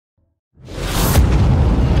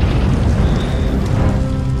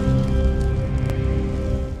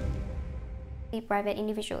private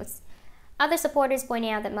individuals. Other supporters point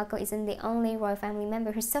out that Markle isn't the only royal family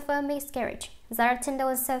member who suffered a miscarriage. Zara Tindall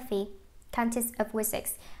and Sophie, Countess of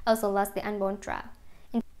Wessex, also lost the unborn child.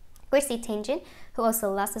 And Chrissy Teigen, who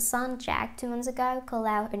also lost a son, Jack, 2 months ago, called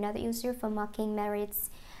out another user for mocking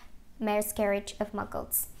miscarriage of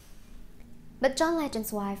Muggles. But John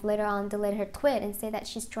Legend's wife later on deleted her tweet and said that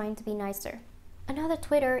she's trying to be nicer. Another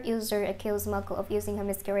Twitter user accused Markle of using her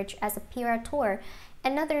miscarriage as a PR tour,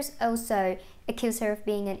 and others also accused her of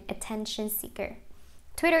being an attention seeker.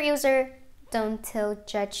 Twitter user Don't Tell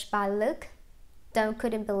Judge by Look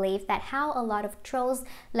couldn't believe that how a lot of trolls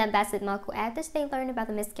lambasted Markle after they learned about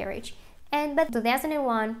the miscarriage. But in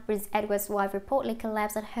 2001, Prince Edward's wife reportedly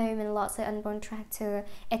collapsed at home and lost her unborn child to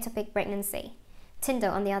ectopic pregnancy.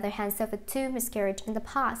 Tindall, on the other hand, suffered 2 miscarriages in the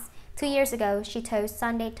past. 2 years ago, she told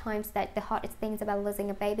Sunday Times that the hardest things about losing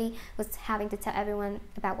a baby was having to tell everyone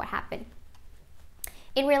about what happened.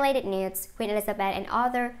 In related news, Queen Elizabeth and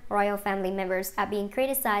other royal family members are being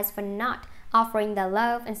criticized for not offering their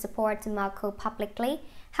love and support to Markle publicly.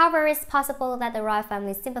 However, it's possible that the royal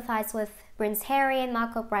family sympathized with Prince Harry and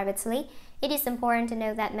Markle privately. It is important to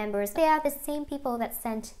know that they are the same people that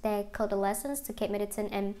sent their condolences to Kate Middleton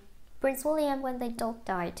and Prince William when their dog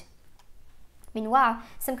died. Meanwhile,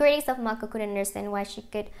 some critics of Markle couldn't understand why she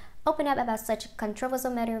could open up about such a controversial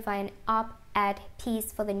matter via an op-ed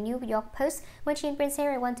piece for the New York Post when she and Prince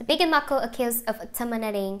Harry went to Meghan Markle accused of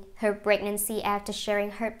terminating her pregnancy after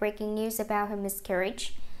sharing heartbreaking news about her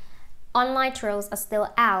miscarriage. Online trolls are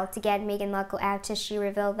still out to get Meghan Markle after she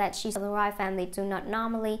revealed that the royal family do not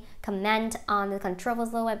normally comment on the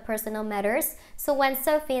controversial and personal matters. So when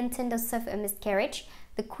Sophie and Tindall suffered a miscarriage,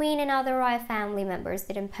 the Queen and other royal family members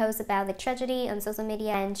didn't post about the tragedy on social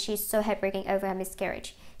media, and she's so heartbreaking over her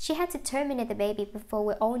miscarriage. She had to terminate the baby before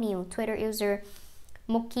we all knew, Twitter user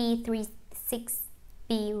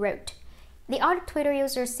Mookie36B wrote. The other Twitter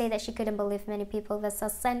users say that she couldn't believe many people that saw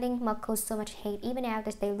sending Markle so much hate even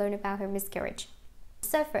after they learned about her miscarriage. She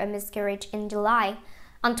suffered a miscarriage in July.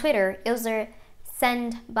 On Twitter, user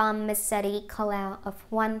SendBombMassetti called out of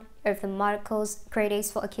one of the Markle's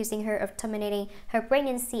critics for accusing her of terminating her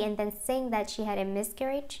pregnancy and then saying that she had a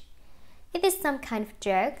miscarriage. It is some kind of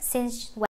joke, since